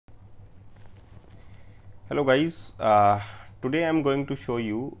Hello guys, today I am going to show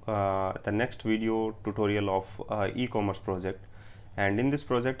you the next video tutorial of e-commerce project, and in this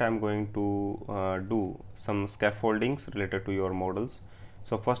project I am going to do some scaffoldings related to your models.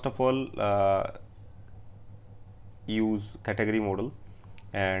 So first of all, use category model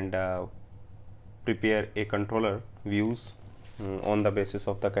and prepare a controller views on the basis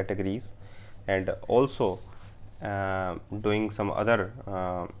of the categories, and also doing some other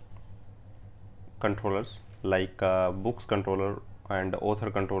controllers like books controller and author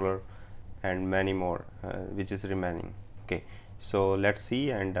controller and many more which is remaining. Okay, so let's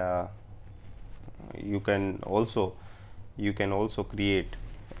see, and you can also create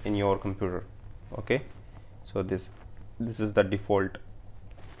in your computer. Okay, so this is the default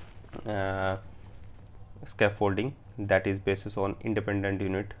scaffolding that is basis on independent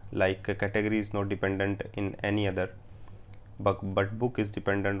unit, like a category is not dependent in any other, but book is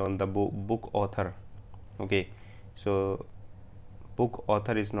dependent on the book author. Okay, so book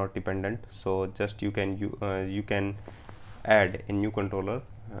author is not dependent, so just you can add a new controller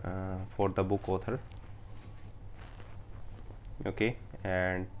for the book author. Okay,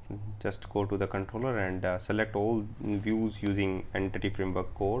 and just go to the controller and select all views using entity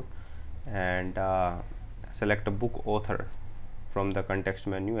framework core, and select a book author from the context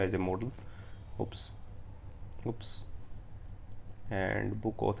menu as a model. Oops, and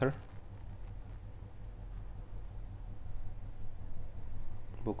book author,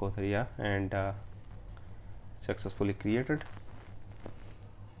 yeah, and successfully created.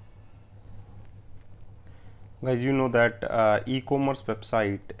 Guys, you know that e-commerce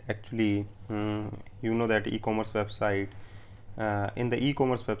website actually you know that e-commerce website in the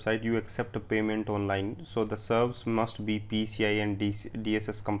e-commerce website you accept a payment online, so the serves must be PCI and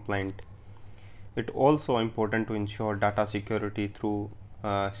DSS compliant. It also important to ensure data security through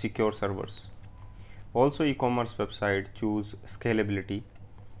secure servers. Also, e-commerce website choose scalability.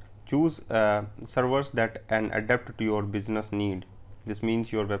 Choose servers that can adapt to your business need. This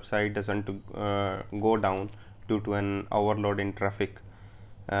means your website doesn't go down due to an overload in traffic,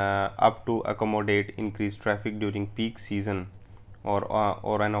 up to accommodate increased traffic during peak season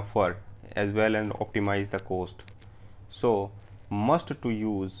or an offer, as well as optimize the cost. So must to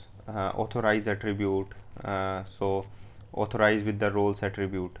use authorize attribute, so authorize with the roles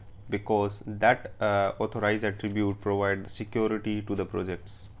attribute, because that authorize attribute provide security to the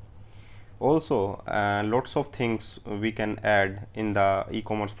projects. Also lots of things we can add in the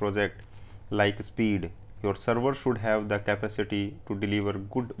e-commerce project, like speed. Your server should have the capacity to deliver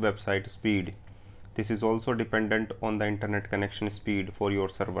good website speed. This is also dependent on the internet connection speed for your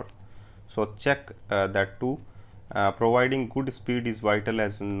server, so check that too. Providing good speed is vital,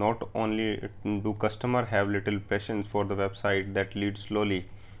 as not only do customer have little patience for the website that leads slowly,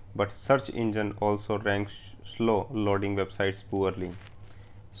 but search engine also ranks slow loading websites poorly.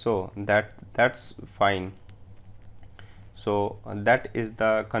 So that's fine. So that is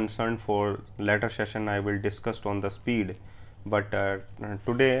the concern. For later session I will discuss on the speed, but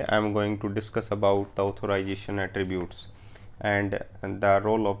today I am going to discuss about the authorization attributes and the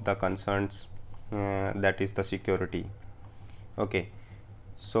role of the concerns, that is the security. Okay,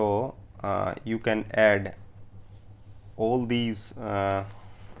 so you can add all these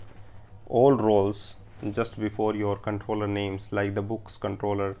all roles just before your controller names, like the books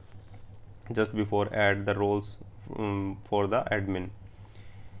controller. Just before, add the roles for the admin.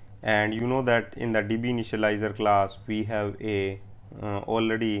 And you know that in the DB initializer class we have a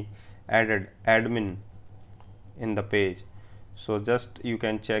already added admin in the page, so just you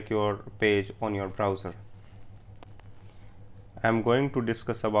can check your page on your browser. I am going to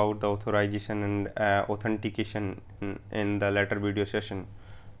discuss about the authorization and authentication in the later video session,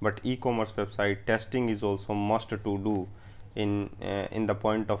 but e-commerce website testing is also must to do in the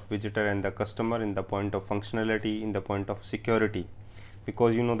point of visitor and the customer, in the point of functionality, in the point of security,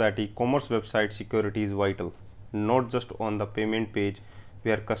 because you know that e-commerce website security is vital, not just on the payment page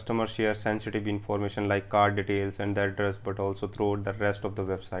where customer share sensitive information like card details and the address, but also throughout the rest of the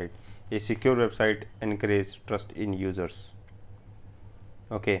website. A secure website encourages trust in users.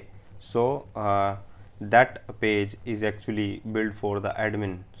 Okay, so that page is actually built for the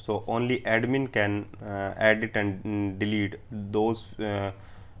admin, so only admin can edit and delete those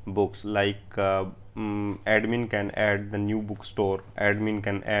books, like admin can add the new bookstore, admin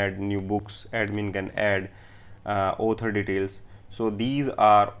can add new books, admin can add author details. So these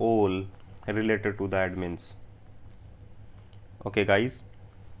are all related to the admins. Okay guys,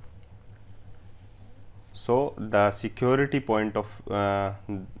 so the security point of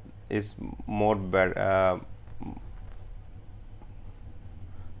is more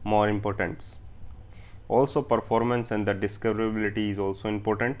more important. Also, performance and the discoverability is also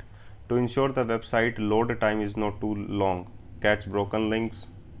important. To ensure the website load time is not too long, catch broken links,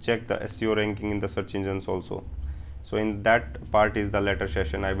 check the SEO ranking in the search engines also. So in that part is the later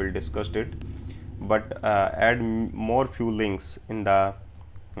session I will discuss it, but add more few links in the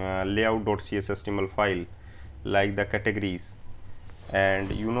layout.cshtml file, like the categories.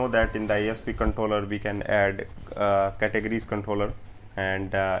 And you know that in the ASP controller we can add categories controller,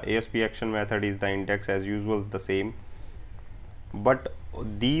 and ASP action method is the index as usual the same, but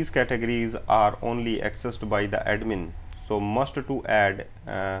these categories are only accessed by the admin. So must to add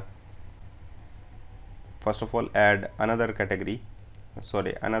first of all add another category,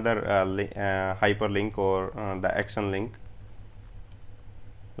 sorry, another hyperlink or the action link,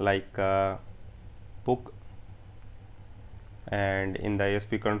 like book, and in the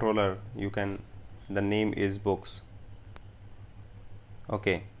ASP controller you can, the name is books.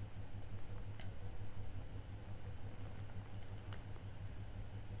 Okay,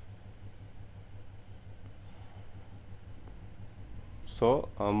 so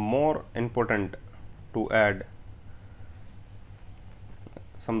more important to add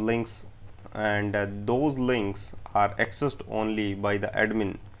some links, and those links are accessed only by the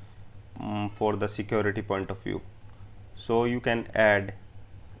admin for the security point of view. So you can add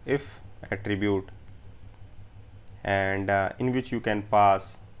if attribute, and in which you can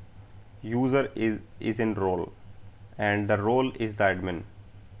pass user is in role, and the role is the admin.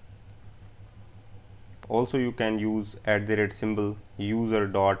 Also you can use @ symbol user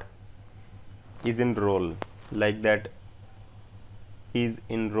dot is in role, like that, is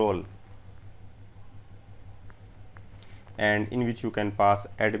in role, and in which you can pass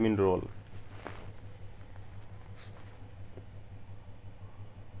admin role.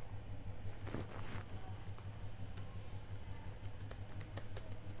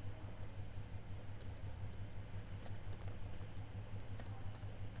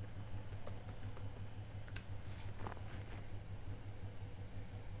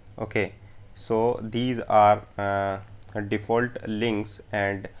 Okay, so these are default links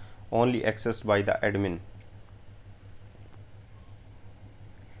and only accessed by the admin.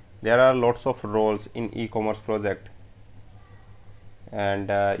 There are lots of roles in e-commerce project, and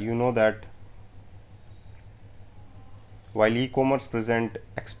you know that while e-commerce present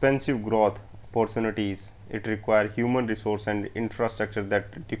expensive growth opportunities, it requires human resource and infrastructure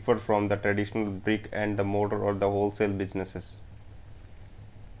that differ from the traditional brick and the mortar or the wholesale businesses.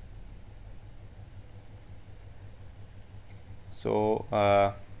 So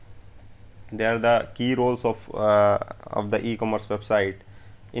they are the key roles of the e-commerce website,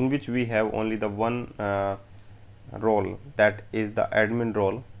 in which we have only the one role, that is the admin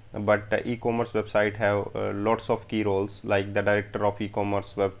role, but e-commerce website have lots of key roles, like the director of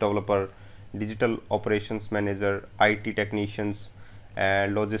e-commerce, web developer, digital operations manager, IT technicians,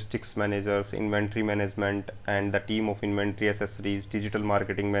 logistics managers, inventory management, and the team of inventory accessories, digital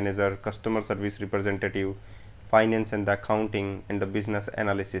marketing manager, customer service representative, finance and the accounting, and the business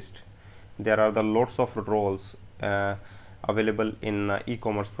analyst. There are the lots of roles available in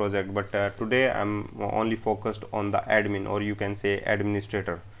e-commerce project, but today I'm only focused on the admin, or you can say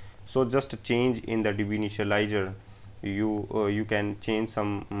administrator. So just change in the DB initializer, you can change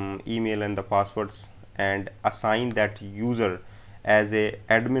some email and the passwords, and assign that user as a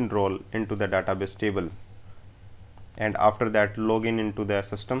admin role into the database table, and after that log in into the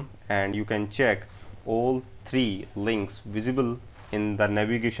system, and you can check all three links visible in the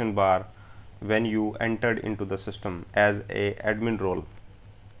navigation bar when you entered into the system as a admin role.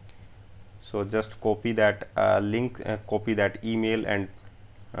 So just copy that link, copy that email, and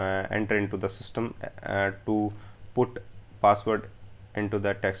enter into the system to put password into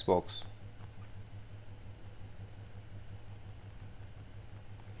the text box.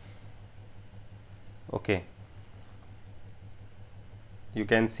 Okay, you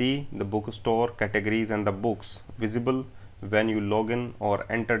can see the bookstore categories and the books visible when you log in or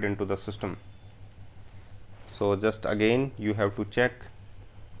entered into the system. So just again you have to check,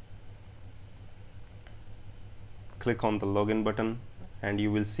 click on the login button, and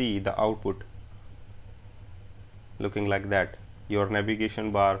you will see the output looking like that. Your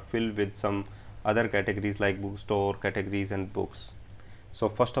navigation bar filled with some other categories like bookstore categories and books. So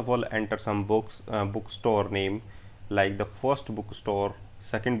first of all enter some books, bookstore name, like the first bookstore,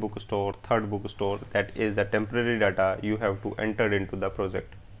 second bookstore, third bookstore. That is the temporary data you have to enter into the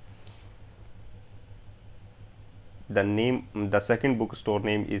project. The name, the second bookstore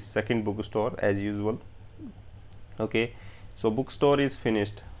name is second bookstore as usual. Okay, so bookstore is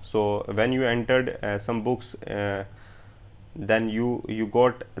finished. So when you entered some books, then you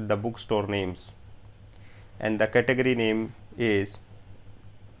got the bookstore names. and the category name is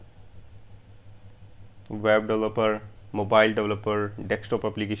web developer, mobile developer, desktop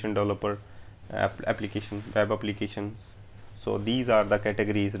application developer, web applications. So these are the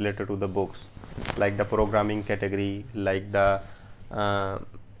categories related to the books, like the programming category, like the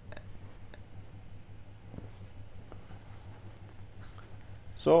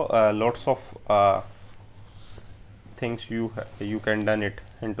lots of things you can done it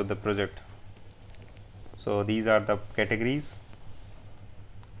into the project. So these are the categories: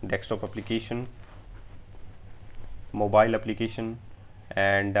 desktop application, mobile application,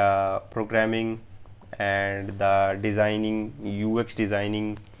 and programming, and the designing, UX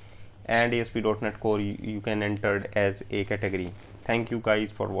designing, and ASP.NET Core you can enter as a category. Thank you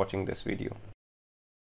guys for watching this video.